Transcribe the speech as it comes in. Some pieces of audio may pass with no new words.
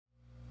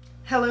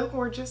Hello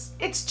gorgeous,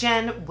 it's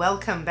Jen.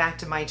 Welcome back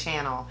to my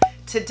channel.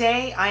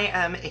 Today I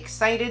am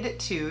excited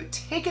to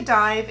take a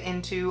dive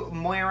into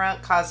Moira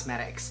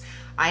Cosmetics.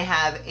 I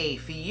have a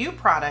few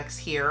products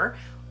here,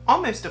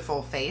 almost a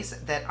full face,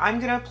 that I'm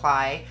going to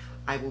apply.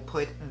 I will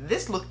put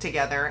this look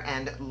together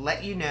and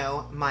let you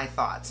know my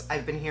thoughts.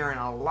 I've been hearing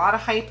a lot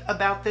of hype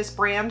about this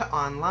brand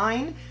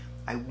online.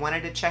 I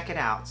wanted to check it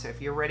out, so if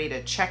you're ready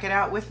to check it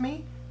out with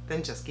me,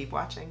 then just keep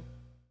watching.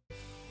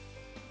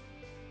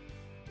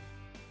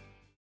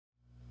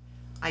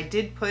 I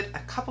did put a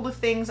couple of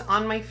things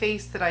on my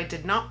face that I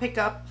did not pick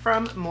up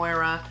from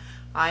Moira.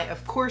 I,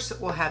 of course,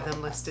 will have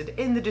them listed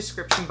in the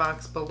description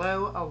box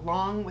below,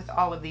 along with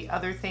all of the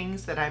other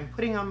things that I'm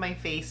putting on my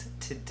face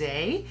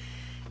today.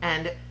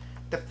 And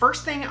the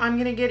first thing I'm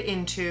going to get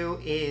into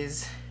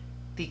is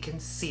the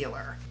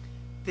concealer.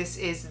 This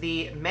is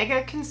the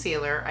Mega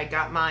Concealer. I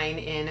got mine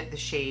in the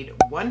shade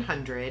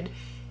 100.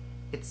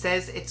 It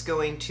says it's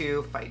going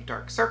to fight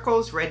dark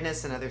circles,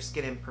 redness, and other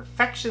skin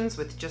imperfections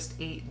with just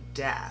a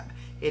dab.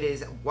 It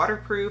is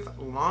waterproof,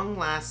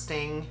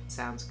 long-lasting.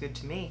 Sounds good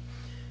to me.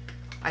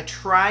 I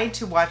tried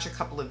to watch a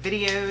couple of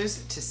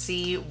videos to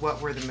see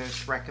what were the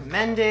most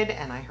recommended,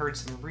 and I heard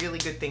some really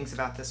good things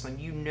about this one.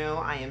 You know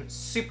I am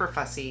super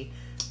fussy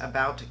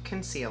about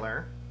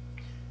concealer.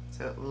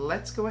 So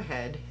let's go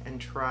ahead and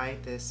try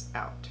this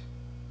out.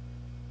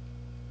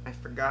 I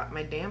forgot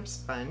my damp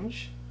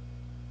sponge.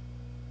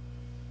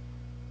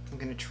 I'm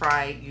going to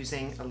try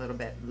using a little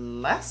bit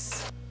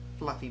less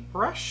fluffy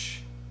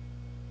brush.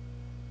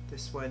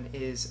 This one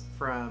is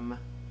from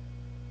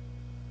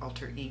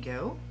Alter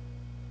Ego.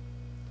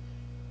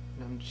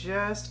 And I'm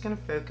just going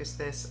to focus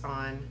this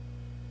on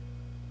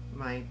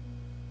my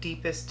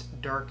deepest,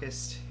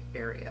 darkest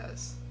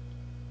areas.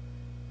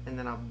 And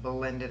then I'll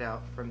blend it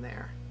out from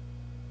there.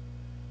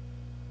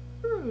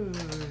 Ooh,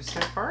 so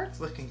far it's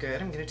looking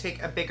good. I'm going to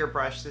take a bigger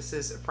brush. This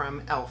is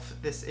from e.l.f.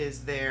 This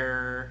is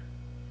their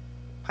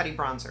putty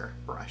bronzer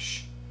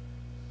brush.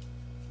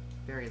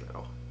 Very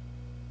little.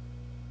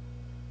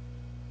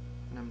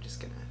 And I'm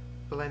just gonna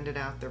blend it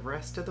out the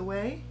rest of the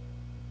way.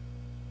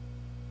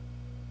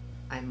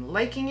 I'm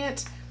liking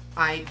it.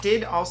 I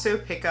did also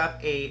pick up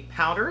a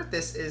powder.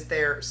 This is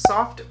their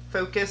Soft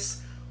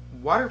Focus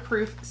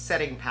Waterproof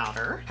Setting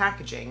Powder.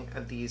 Packaging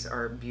of these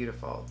are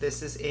beautiful.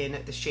 This is in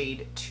the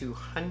shade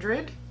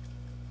 200.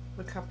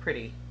 Look how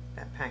pretty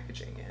that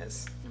packaging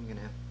is. I'm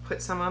gonna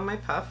put some on my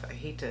puff. I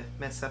hate to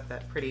mess up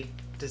that pretty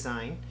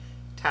design.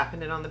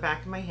 Tapping it on the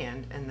back of my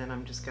hand, and then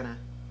I'm just gonna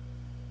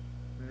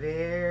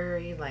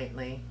very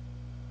lightly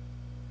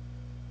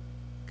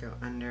go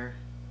under.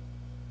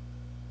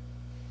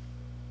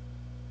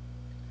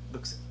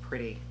 Looks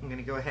pretty. I'm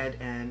gonna go ahead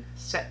and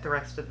set the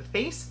rest of the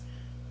face.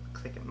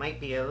 Looks like it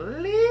might be a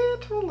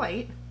little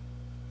light.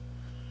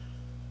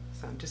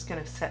 So I'm just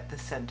gonna set the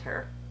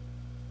center.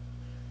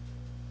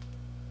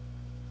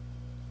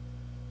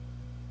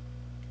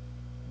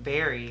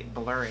 Very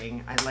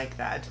blurring. I like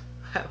that.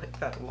 I like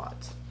that a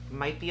lot.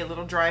 Might be a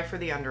little dry for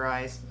the under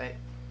eyes, but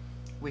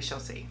we shall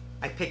see.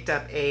 I picked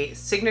up a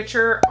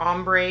signature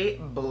ombre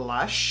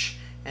blush,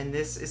 and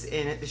this is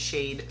in the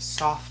shade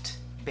Soft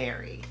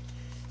Berry.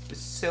 It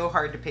was so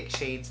hard to pick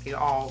shades. They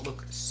all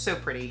look so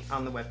pretty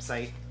on the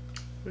website.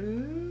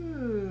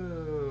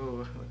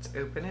 Ooh, let's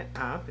open it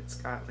up. It's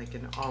got like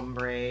an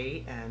ombre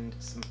and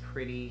some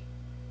pretty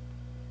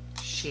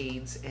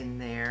shades in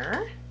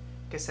there.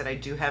 Like I said, I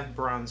do have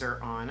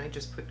bronzer on. I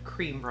just put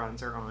cream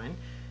bronzer on.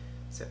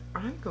 So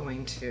I'm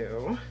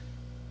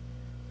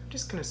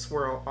just gonna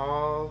swirl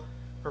all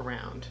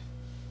around.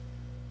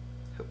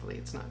 Hopefully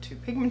it's not too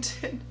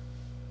pigmented.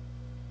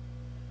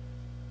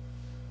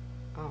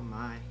 Oh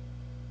my.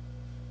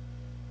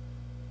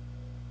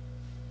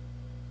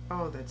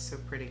 Oh, that's so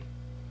pretty.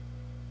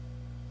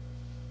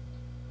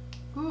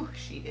 Ooh,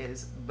 she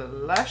is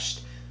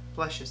blushed.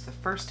 Blush is the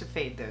first to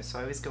fade though, so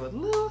I always go a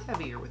little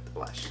heavier with the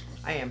blush.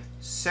 I am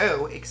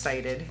so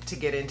excited to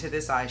get into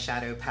this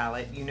eyeshadow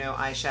palette. You know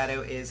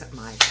eyeshadow is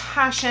my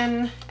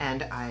passion,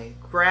 and I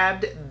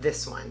grabbed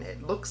this one.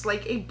 It looks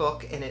like a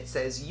book, and it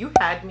says, "You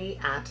had me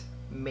at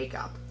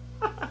makeup."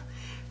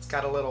 It's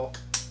got a little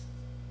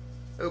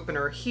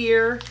opener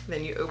here,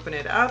 then you open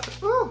it up.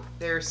 Ooh,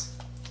 there's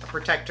a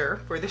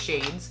protector for the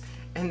shades,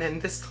 and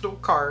then this little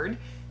card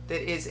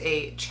that is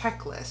a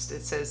checklist.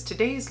 It says,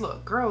 "Today's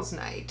look, girls'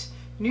 night.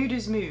 Nude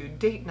is mood,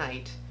 date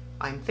night.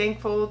 I'm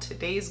thankful,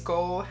 today's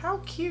goal."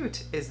 How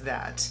cute is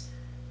that?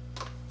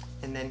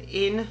 And then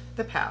in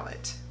the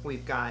palette,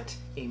 we've got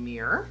a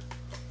mirror.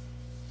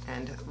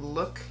 And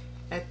look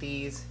at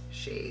these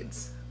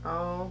shades.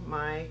 Oh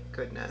my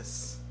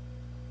goodness.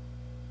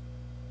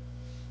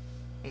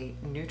 A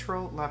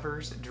neutral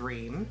lover's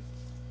dream.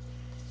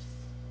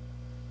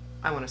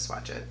 I want to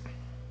swatch it.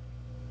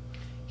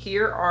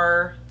 Here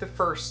are the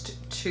first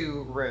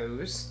two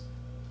rows.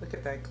 Look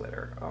at that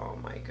glitter. Oh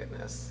my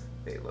goodness.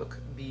 They look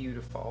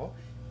beautiful.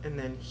 And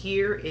then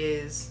here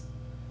is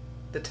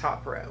the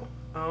top row.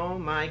 Oh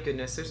my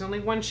goodness. There's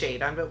only one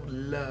shade. I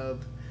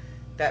love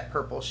that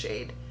purple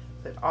shade.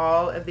 But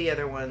all of the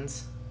other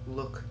ones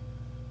look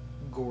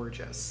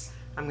gorgeous.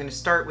 I'm going to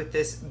start with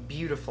this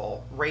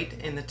Beautiful right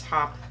in the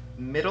top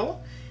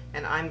middle,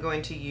 and I'm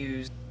going to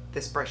use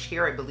this brush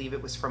here. I believe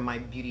it was from my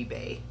Beauty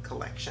Bay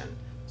collection.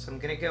 So I'm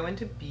going to go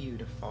into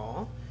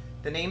Beautiful.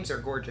 The names are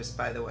gorgeous,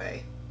 by the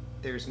way.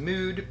 There's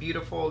Mood,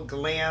 Beautiful,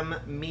 Glam,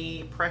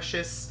 Me,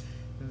 Precious,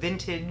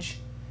 Vintage.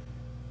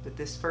 But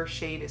this first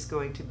shade is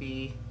going to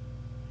be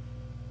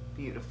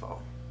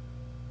Beautiful.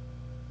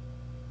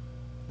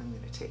 I'm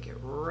going to take it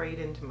right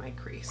into my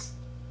crease.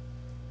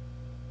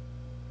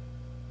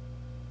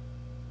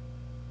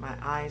 My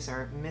eyes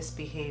are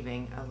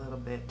misbehaving a little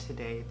bit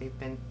today. They've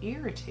been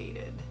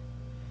irritated.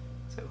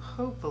 So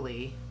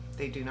hopefully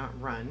they do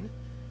not run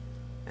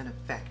and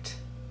affect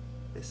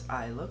this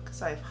eye look,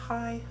 because I have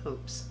high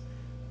hopes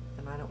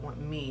and I don't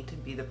want me to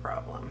be the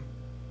problem.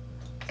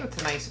 So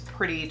it's a nice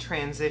pretty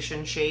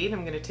transition shade.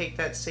 I'm going to take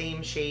that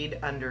same shade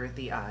under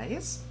the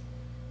eyes.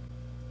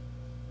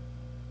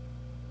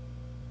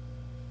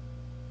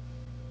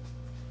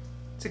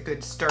 It's a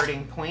good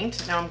starting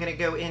point. Now I'm going to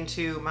go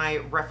into my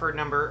Rephr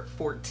number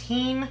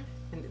 14.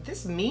 And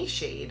this Me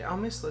shade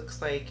almost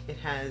looks like it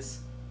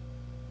has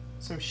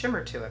some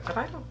shimmer to it, but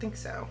I don't think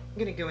so. I'm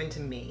going to go into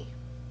Me.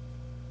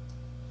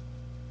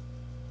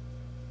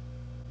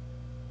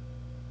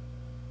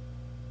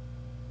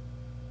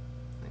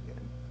 I'm going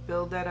to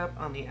build that up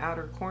on the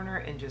outer corner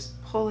and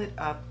just pull it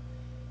up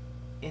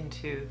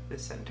into the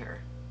center.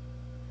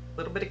 A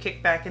little bit of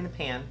kickback in the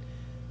pan,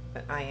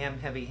 but I am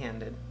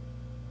heavy-handed.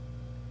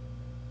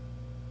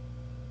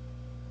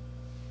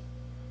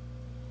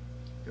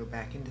 Go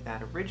back into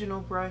that original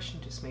brush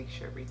and just make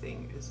sure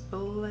everything is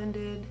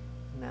blended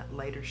and that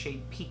lighter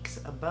shade peaks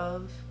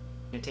above.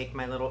 I'm going to take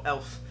my little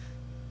e.l.f.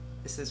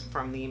 This is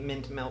from the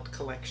Mint Melt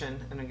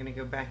collection, and I'm going to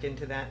go back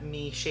into that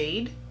Me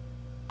shade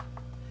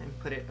and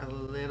put it a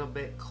little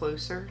bit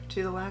closer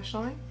to the lash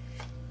line.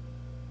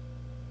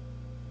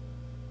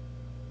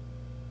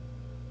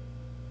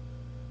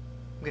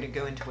 I'm going to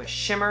go into a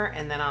shimmer,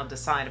 and then I'll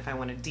decide if I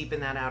want to deepen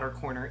that outer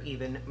corner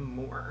even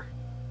more.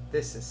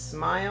 This is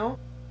Smile.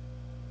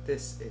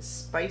 This is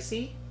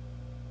Spicy,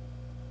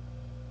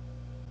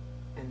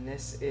 and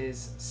this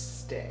is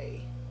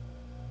Stay.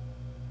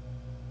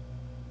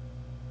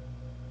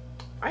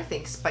 I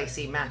think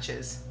Spicy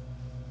matches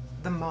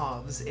the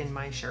mauves in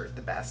my shirt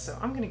the best, so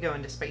I'm going to go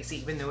into Spicy,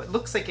 even though it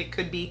looks like it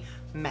could be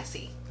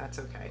messy. That's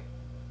okay.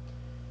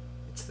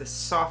 It's the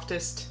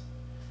softest,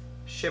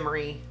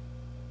 shimmery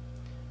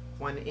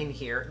one in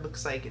here. It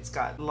looks like it's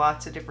got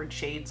lots of different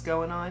shades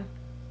going on.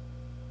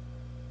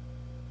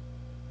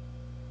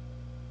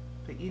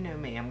 But you know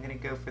me, I'm going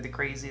to go for the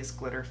craziest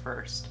glitter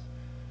first.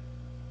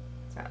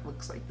 That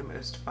looks like the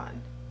most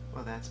fun.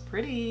 Well, that's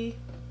pretty.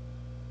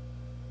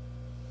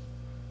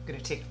 I'm going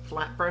to take a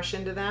flat brush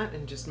into that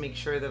and just make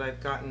sure that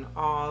I've gotten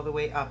all the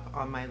way up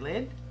on my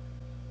lid.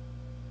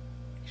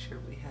 Make sure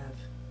we have,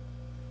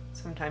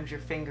 sometimes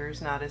your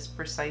finger's not as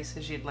precise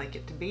as you'd like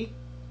it to be.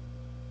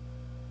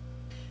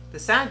 The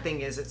sad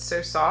thing is it's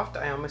so soft,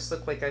 I almost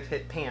look like I've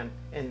hit pan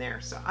in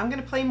there. So I'm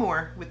going to play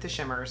more with the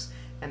shimmers.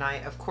 And I,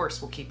 of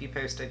course, will keep you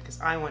posted because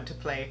I want to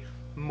play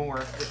more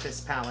with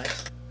this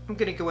palette. I'm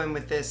going to go in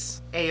with this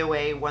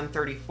AOA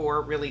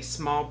 134 really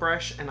small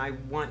brush, and I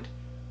want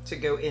to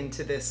go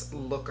into this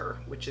Looker,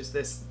 which is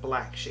this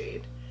black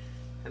shade.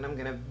 And I'm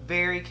going to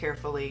very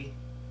carefully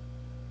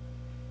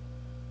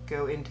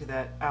go into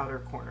that outer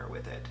corner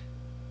with it.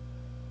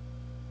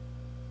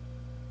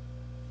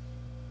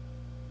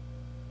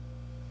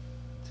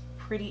 It's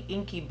a pretty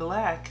inky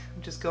black.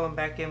 I'm just going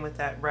back in with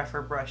that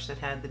Rephr brush that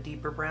had the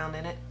deeper brown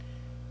in it.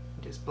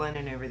 Just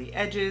blending over the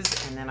edges,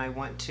 and then I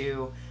want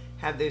to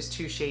have those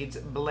two shades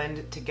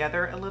blend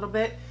together a little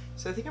bit.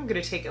 So I think I'm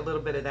going to take a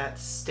little bit of that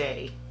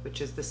Stay, which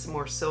is this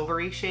more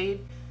silvery shade,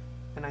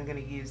 and I'm going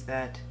to use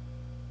that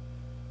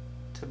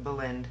to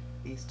blend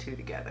these two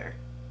together.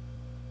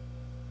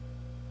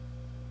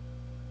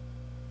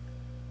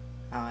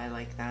 Oh, I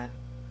like that.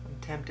 I'm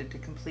tempted to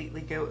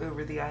completely go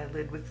over the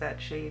eyelid with that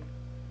shade.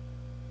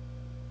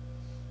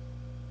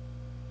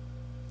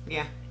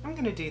 Yeah, I'm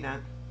going to do that.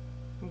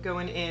 I'm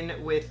going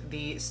in with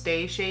the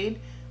Stay shade,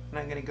 and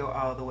I'm going to go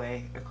all the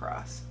way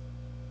across.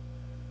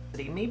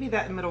 Maybe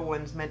that middle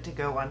one's meant to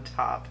go on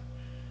top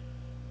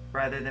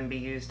rather than be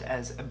used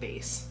as a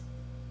base.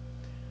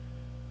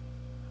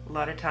 A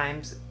lot of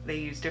times they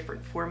use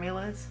different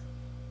formulas.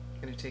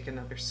 I'm going to take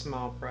another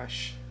small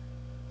brush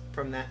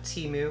from that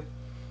Temu.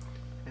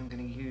 I'm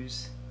going to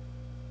use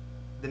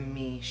the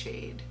Me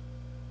shade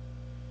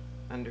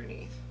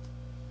underneath.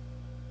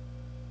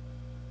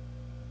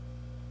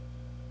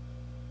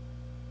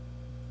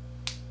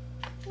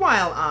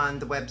 While on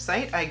the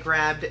website, I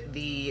grabbed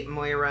the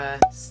Moira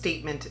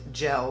Statement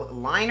Gel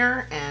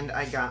Liner, and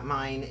I got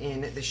mine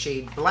in the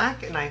shade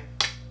black, and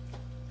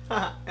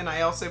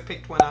I also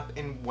picked one up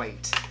in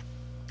white.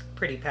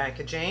 Pretty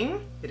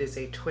packaging. It is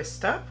a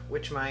twist up,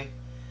 which my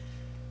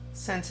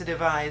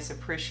sensitive eyes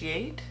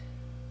appreciate.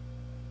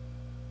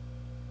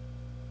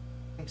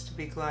 Seems to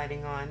be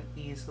gliding on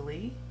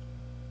easily.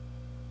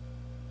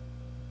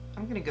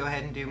 I'm going to go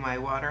ahead and do my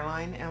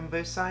waterline on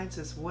both sides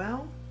as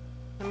well.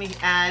 Let me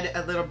add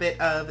a little bit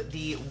of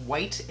the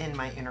white in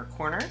my inner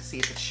corner, see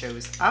if it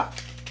shows up,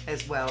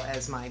 as well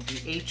as my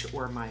BH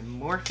or my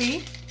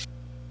Morphe.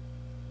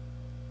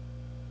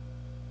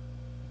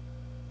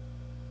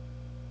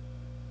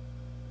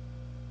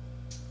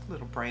 A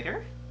little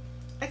brighter.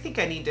 I think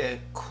I need to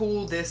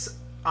cool this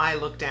eye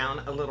look down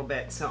a little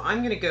bit. So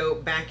I'm gonna go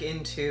back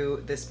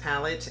into this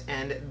palette,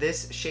 and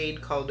this shade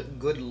called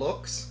Good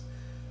Looks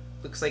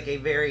looks like a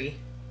very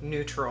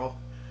neutral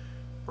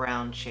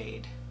brown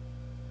shade.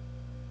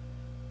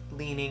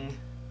 Leaning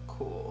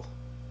cool.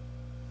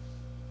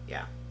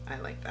 Yeah, I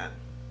like that.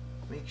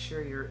 Make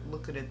sure you're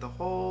looking at the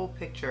whole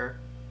picture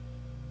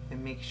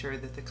and make sure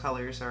that the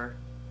colors are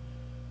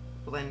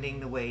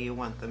blending the way you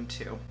want them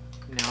to.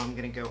 Now I'm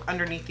going to go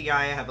underneath the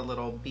eye. I have a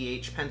little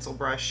BH pencil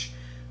brush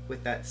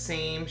with that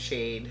same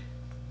shade.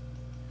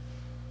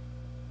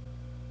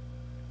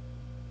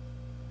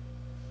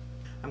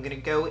 I'm going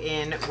to go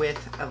in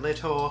with a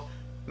little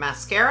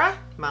mascara,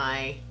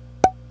 my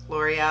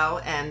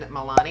L'Oreal and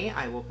Milani.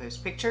 I will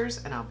post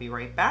pictures and I'll be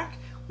right back.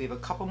 We have a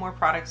couple more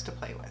products to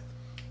play with.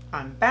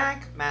 I'm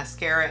back.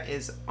 Mascara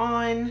is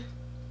on.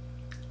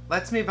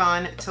 Let's move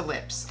on to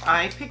lips.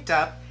 I picked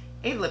up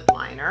a lip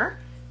liner,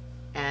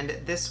 and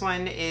this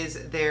one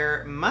is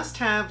their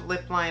must-have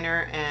lip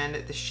liner,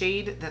 and the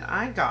shade that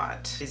I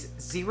got is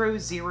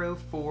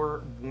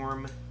 004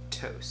 Warm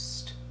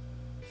Toast.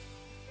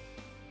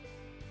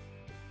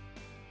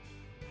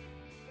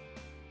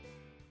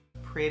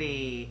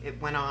 Pretty.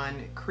 It went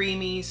on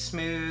creamy,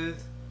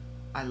 smooth.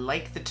 I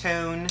like the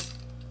tone.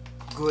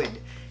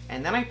 Good.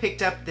 And then I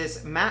picked up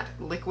this matte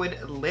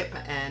liquid lip,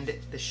 and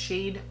the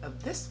shade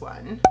of this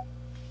one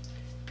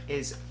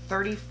is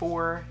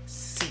 34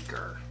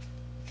 Seeker.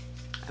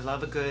 I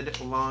love a good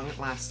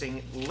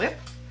long-lasting lip.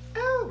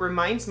 Oh,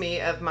 reminds me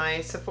of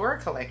my Sephora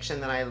collection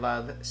that I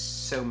love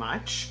so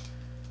much.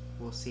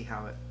 We'll see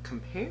how it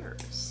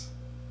compares.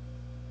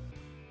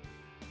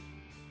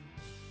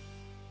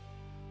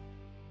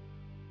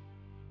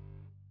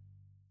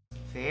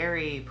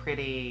 Very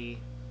pretty.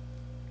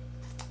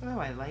 Oh,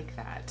 I like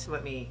that.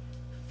 Let me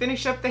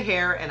finish up the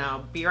hair and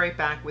I'll be right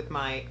back with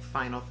my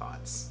final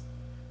thoughts.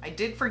 I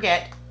did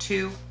forget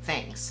two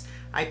things.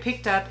 I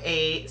picked up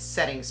a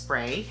setting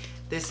spray.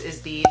 This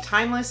is the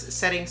Timeless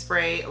Setting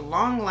Spray,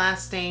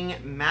 long-lasting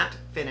matte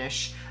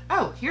finish.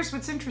 Oh, here's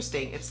what's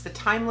interesting. It's the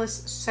Timeless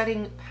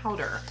Setting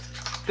Powder,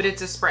 but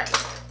it's a spray.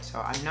 So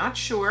I'm not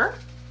sure.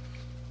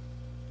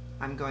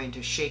 I'm going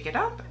to shake it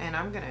up and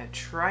I'm gonna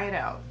try it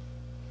out.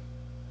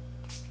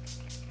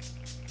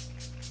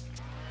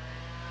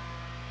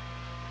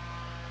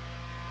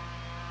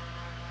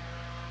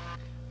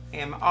 I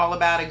am all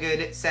about a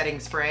good setting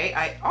spray.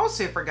 I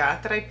also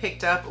forgot that I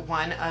picked up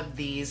one of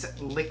these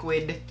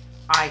liquid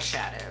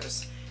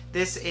eyeshadows.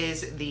 This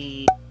is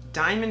the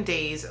Diamond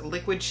Daze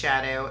Liquid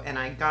Shadow, and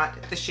I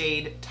got the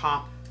shade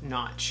Top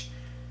Notch.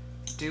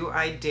 Do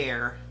I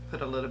dare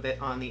put a little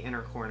bit on the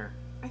inner corner?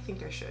 I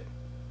think I should.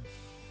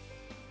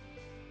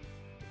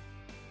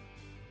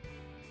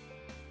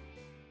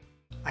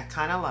 I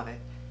kind of love it.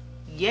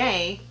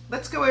 Yay!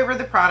 Let's go over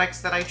the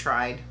products that I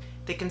tried.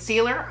 The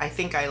concealer, I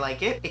think I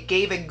like it. It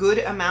gave a good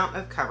amount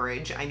of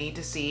coverage. I need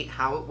to see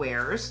how it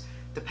wears.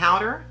 The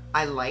powder,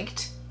 I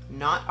liked.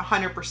 Not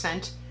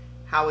 100%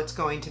 how it's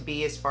going to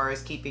be as far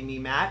as keeping me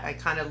matte. I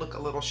kind of look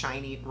a little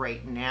shiny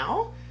right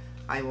now.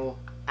 I will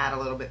add a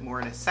little bit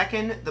more in a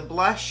second. The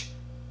blush,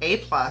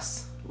 A+,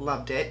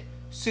 loved it.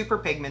 Super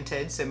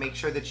pigmented, so make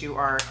sure that you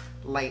are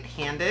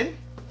light-handed.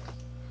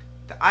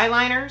 The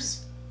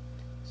eyeliners,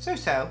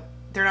 so-so.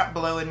 They're not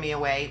blowing me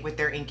away with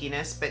their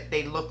inkiness, but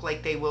they look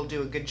like they will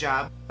do a good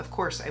job. Of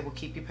course, I will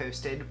keep you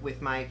posted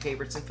with my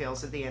favorites and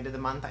fails at the end of the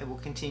month. I will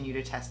continue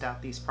to test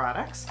out these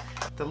products.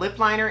 The lip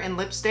liner and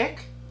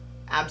lipstick,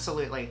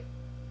 absolutely.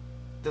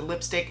 The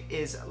lipstick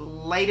is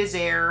light as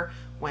air,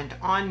 went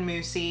on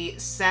moussey,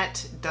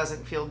 set,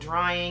 doesn't feel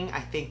drying.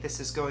 I think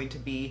this is going to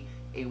be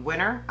a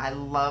winner. I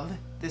love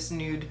this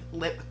nude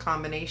lip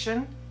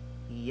combination.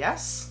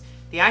 Yes.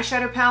 The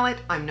eyeshadow palette,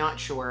 I'm not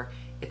sure.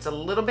 It's a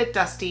little bit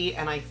dusty,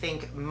 and I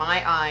think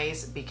my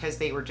eyes, because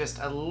they were just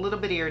a little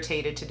bit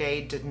irritated today,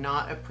 did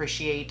not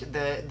appreciate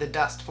the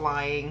dust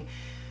flying.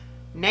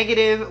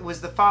 Negative was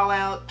the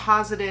fallout.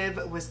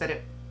 Positive was that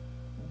it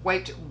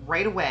wiped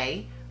right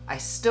away. I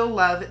still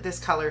love this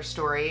color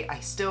story.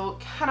 I still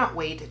cannot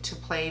wait to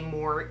play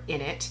more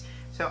in it.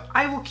 So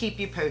I will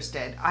keep you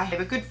posted. I have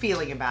a good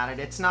feeling about it.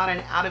 It's not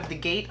an out of the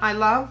gate I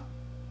love,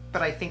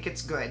 but I think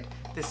it's good.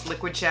 This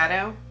liquid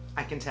shadow,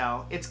 I can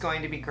tell it's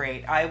going to be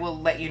great. I will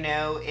let you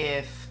know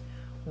if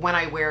when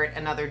I wear it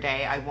another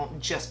day, I won't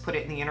just put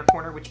it in the inner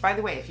corner, which, by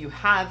the way, if you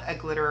have a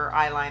glitter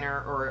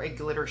eyeliner or a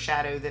glitter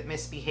shadow that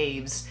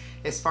misbehaves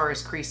as far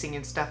as creasing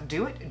and stuff,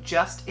 do it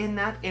just in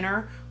that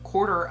inner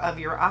quarter of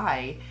your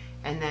eye,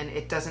 and then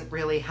it doesn't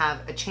really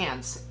have a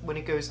chance. When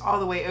it goes all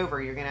the way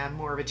over, you're gonna have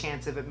more of a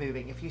chance of it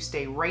moving. If you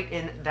stay right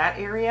in that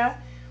area,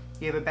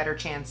 you have a better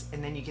chance,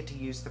 and then you get to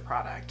use the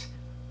product.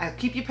 I'll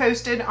keep you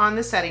posted on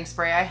the setting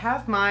spray. I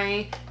have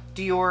my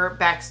Dior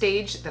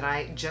Backstage that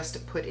I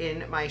just put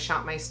in my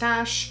Shop My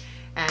Stash,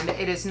 and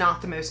it is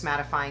not the most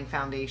mattifying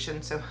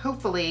foundation, so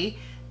hopefully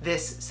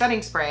this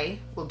setting spray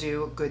will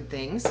do good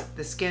things.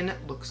 The skin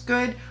looks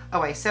good.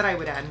 Oh, I said I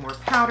would add more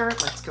powder.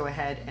 Let's go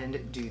ahead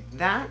and do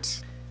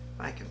that. If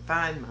I can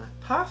find my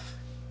puff.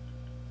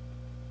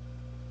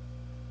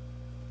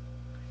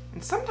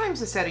 And sometimes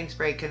the setting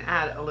spray can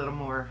add a little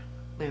more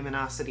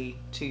luminosity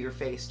to your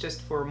face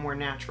just for a more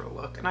natural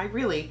look. And I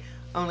really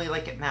only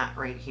like it matte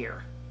right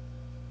here.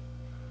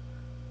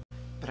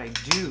 But I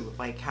do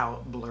like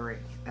how blurry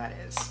that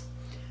is.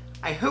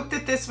 I hope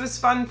that this was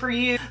fun for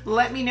you.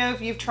 Let me know if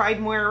you've tried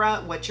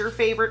Moira, what your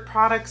favorite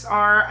products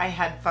are. I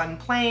had fun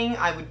playing.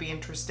 I would be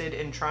interested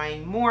in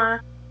trying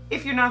more.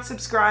 If you're not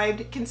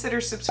subscribed, consider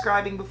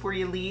subscribing before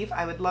you leave.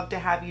 I would love to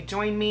have you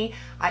join me.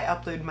 I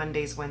upload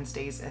Mondays,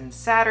 Wednesdays, and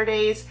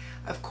Saturdays.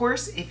 Of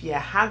course, if you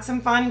had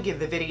some fun, give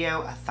the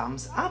video a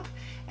thumbs up,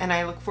 and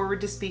I look forward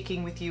to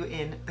speaking with you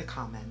in the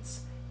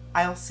comments.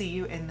 I'll see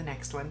you in the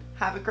next one.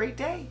 Have a great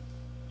day.